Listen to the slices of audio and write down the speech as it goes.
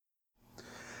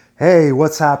Hey,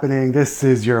 what's happening? This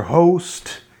is your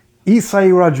host,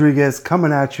 Isai Rodriguez,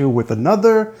 coming at you with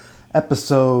another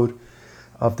episode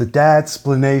of the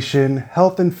DadSplanation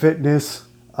Health and Fitness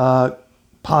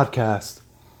podcast.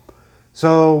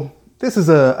 So this is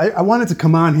I wanted to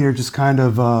come on here just kind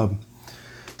of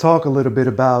talk a little bit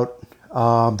about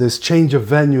this change of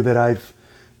venue that I've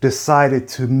decided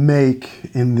to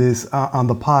make in this on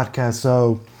the podcast.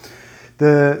 So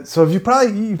if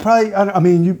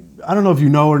I don't know if you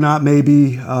know or not,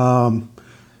 maybe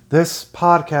this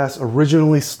podcast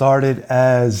originally started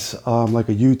as like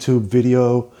a YouTube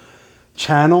video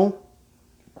channel,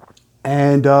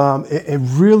 and it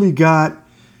really got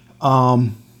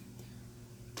I'm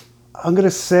gonna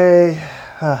say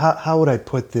how would I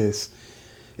put this?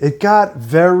 It got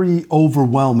very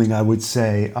overwhelming, I would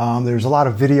say. There's a lot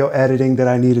of video editing that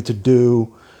I needed to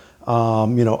do,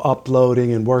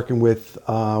 uploading and working with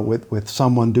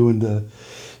someone doing the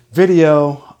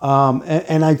video.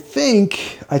 And I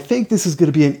think this is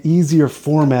going to be an easier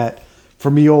format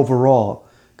for me overall.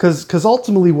 Because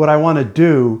ultimately what I want to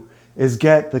do is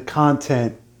get the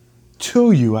content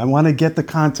to you. I want to get the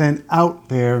content out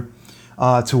there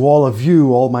to all of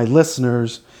you, all my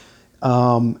listeners.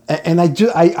 And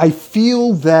I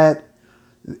feel that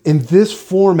in this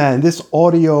format, in this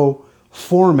audio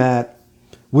format,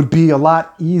 would be a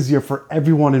lot easier for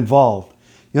everyone involved.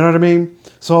 You know what I mean?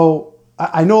 So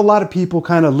I know a lot of people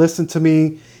kind of listen to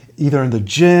me either in the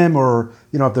gym or,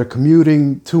 if they're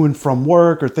commuting to and from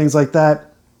work or things like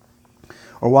that,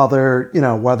 or while they're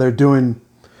doing,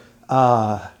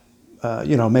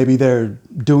 maybe they're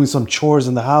doing some chores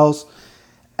in the house.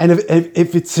 And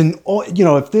if it's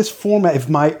if this format, if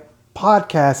my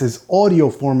podcast is audio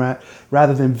format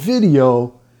rather than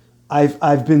video,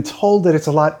 I've been told that it's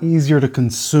a lot easier to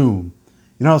consume,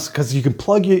 because you can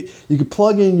plug in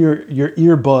your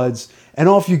earbuds and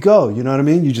off you go. You know what I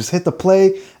mean? You just hit the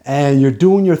play and you're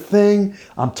doing your thing.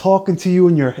 I'm talking to you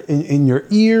in your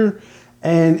ear,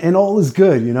 and all is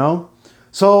good.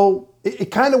 So it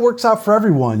kind of works out for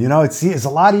everyone. It's a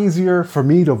lot easier for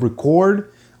me to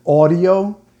record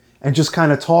audio and just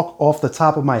kind of talk off the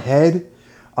top of my head,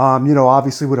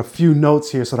 obviously with a few notes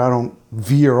here so that I don't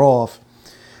veer off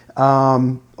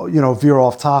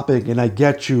topic, and I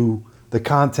get you the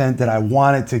content that I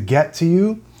wanted to get to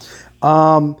you.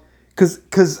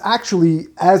 Because actually,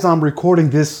 as I'm recording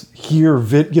this here,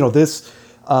 this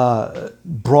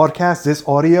broadcast, this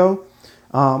audio,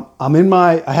 I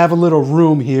have a little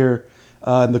room here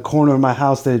in the corner of my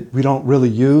house that we don't really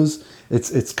use.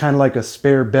 It's kind of like a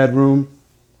spare bedroom.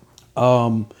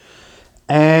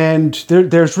 And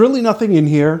there's really nothing in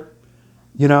here,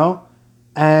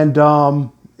 and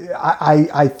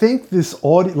I think this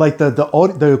audio, like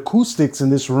the acoustics in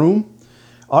this room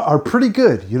are pretty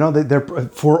good. They're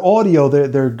for audio,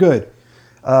 they're good.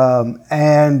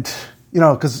 And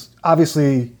because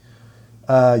obviously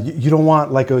you don't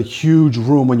want like a huge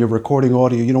room when you're recording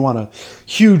audio. You don't want a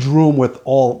huge room with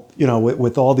all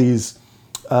with all these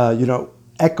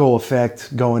echo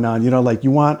effect going on. Like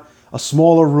you want a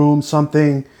smaller room,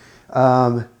 something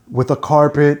with a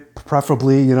carpet,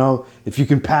 preferably. If you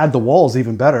can pad the walls,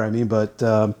 even better. But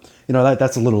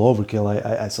that's a little overkill,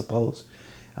 I suppose.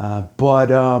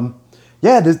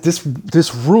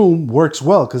 This room works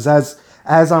well because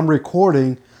as I'm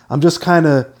recording, I'm just kind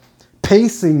of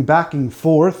pacing back and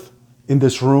forth in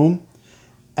this room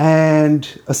and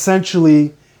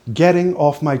essentially getting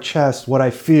off my chest what I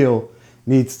feel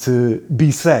needs to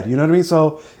be said. You know what I mean?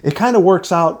 So it kind of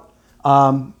works out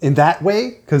in that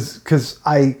way, because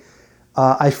I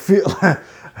feel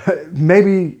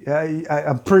maybe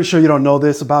I'm pretty sure you don't know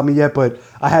this about me yet, but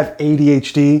I have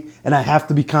ADHD and I have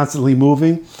to be constantly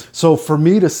moving. So for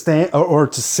me to stand or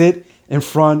to sit in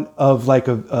front of like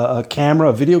a camera,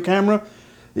 a video camera,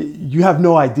 you have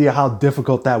no idea how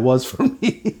difficult that was for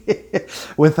me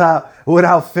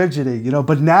without fidgeting.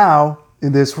 But now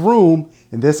in this room,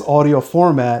 in this audio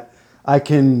format, I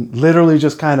can literally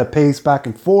just kind of pace back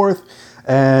and forth,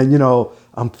 and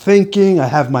I'm thinking. I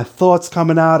have my thoughts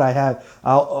coming out.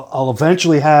 I'll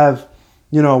eventually have,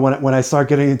 when I start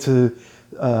getting into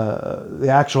the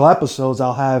actual episodes,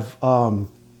 I'll have an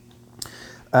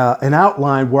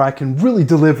outline where I can really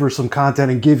deliver some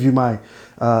content and give you my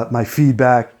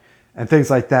feedback and things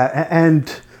like that.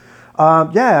 And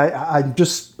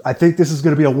I think this is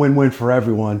going to be a win-win for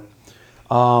everyone.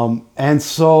 And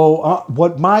so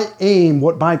what my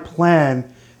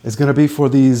plan is going to be for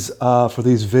these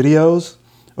videos,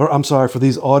 for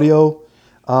these audio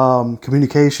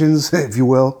communications, if you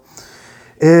will,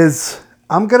 is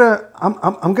I'm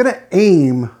gonna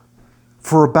aim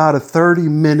for about a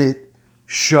 30-minute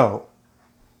show.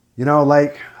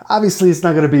 Obviously, it's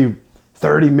not going to be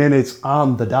 30 minutes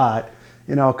on the dot.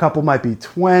 A couple might be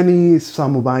 20,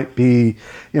 some might be,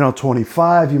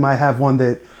 25. You might have one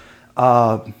that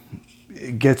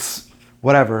gets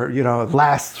whatever,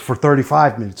 lasts for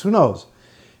 35 minutes. Who knows?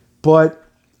 But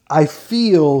I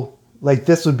feel like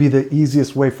this would be the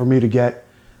easiest way for me to get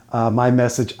my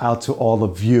message out to all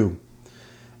of you.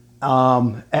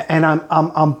 And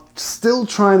I'm still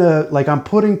trying to, I'm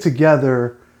putting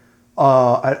together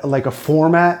a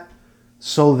format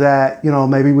so that,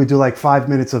 maybe we do 5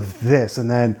 minutes of this and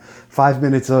then 5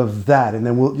 minutes of that. And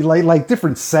then we'll like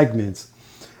different segments.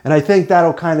 And I think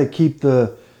that'll kind of keep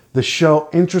the show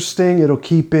interesting. It'll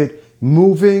keep it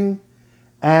moving,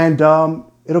 and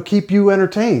it'll keep you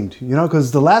entertained,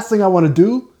 because the last thing I want to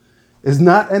do is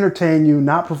not entertain you,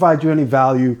 not provide you any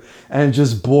value, and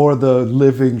just bore the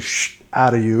living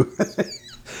out of you.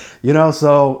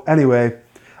 So anyway,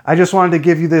 I just wanted to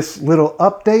give you this little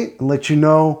update and let you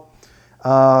know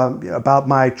about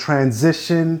my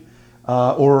transition,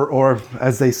 or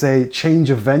as they say, change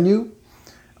of venue.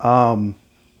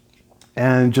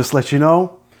 And just let you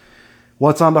know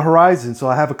what's on the horizon. So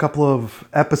I have a couple of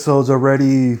episodes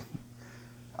already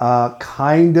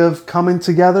kind of coming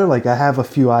together. I have a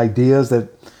few ideas that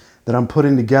I'm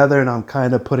putting together, and I'm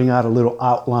kind of putting out a little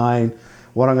outline,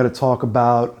 what I'm going to talk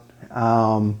about,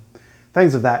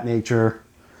 things of that nature.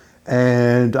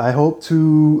 And I hope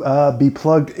to be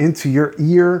plugged into your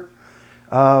ear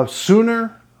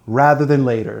sooner rather than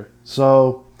later.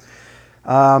 So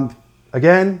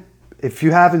again, if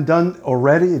you haven't done so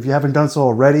already, if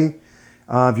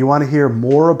you want to hear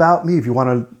more about me, if you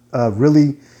want to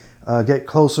really get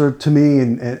closer to me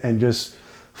and just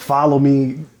follow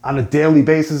me on a daily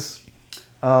basis,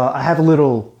 I have a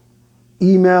little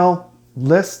email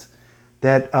list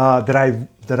that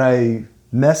I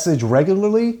message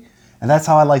regularly, and that's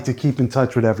how I like to keep in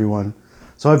touch with everyone.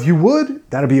 So if you would,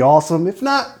 that'd be awesome. If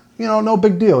not, no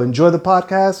big deal. Enjoy the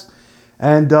podcast,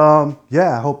 and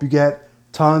I hope you get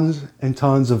tons and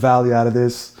tons of value out of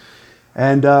this.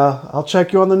 And I'll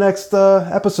check you on the next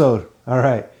episode. All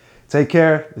right. Take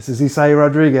care. This is Isai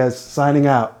Rodriguez signing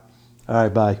out. All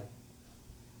right. Bye.